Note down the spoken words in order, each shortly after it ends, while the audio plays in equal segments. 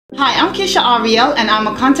Hi, I'm Kiesha Arielle and I'm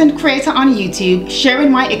a content creator on YouTube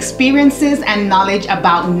sharing my experiences and knowledge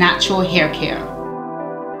about natural hair care.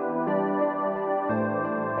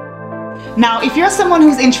 Now, if you're someone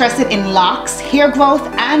who's interested in locks, hair growth,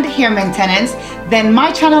 and hair maintenance, then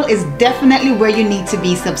my channel is definitely where you need to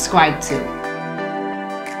be subscribed to.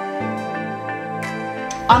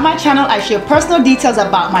 On my channel, I share personal details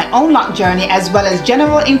about my own loc journey as well as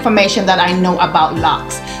general information that I know about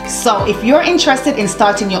locks. So if you're interested in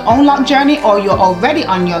starting your own loc journey or you're already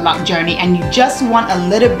on your loc journey and you just want a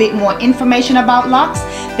little bit more information about locks,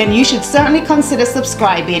 then you should certainly consider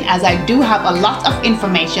subscribing, as I do have a lot of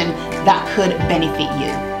information that could benefit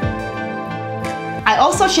you. I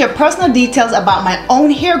also share personal details about my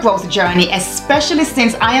own hair growth journey, especially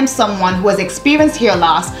since I am someone who has experienced hair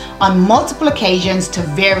loss on multiple occasions to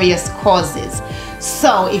various causes.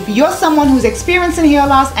 So if you're someone who's experiencing hair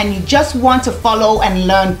loss and you just want to follow and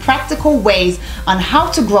learn practical ways on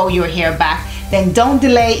how to grow your hair back, then don't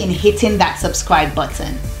delay in hitting that subscribe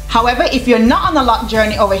button. However, if you're not on a loc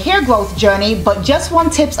journey or a hair growth journey but just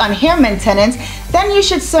want tips on hair maintenance, then you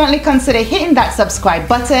should certainly consider hitting that subscribe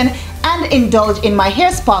button and indulge in my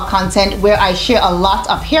hair spa content, where I share a lot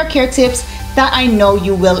of hair care tips that I know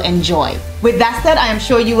you will enjoy. With that said, I am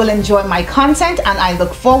sure you will enjoy my content and I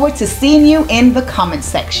look forward to seeing you in the comment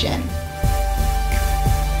section.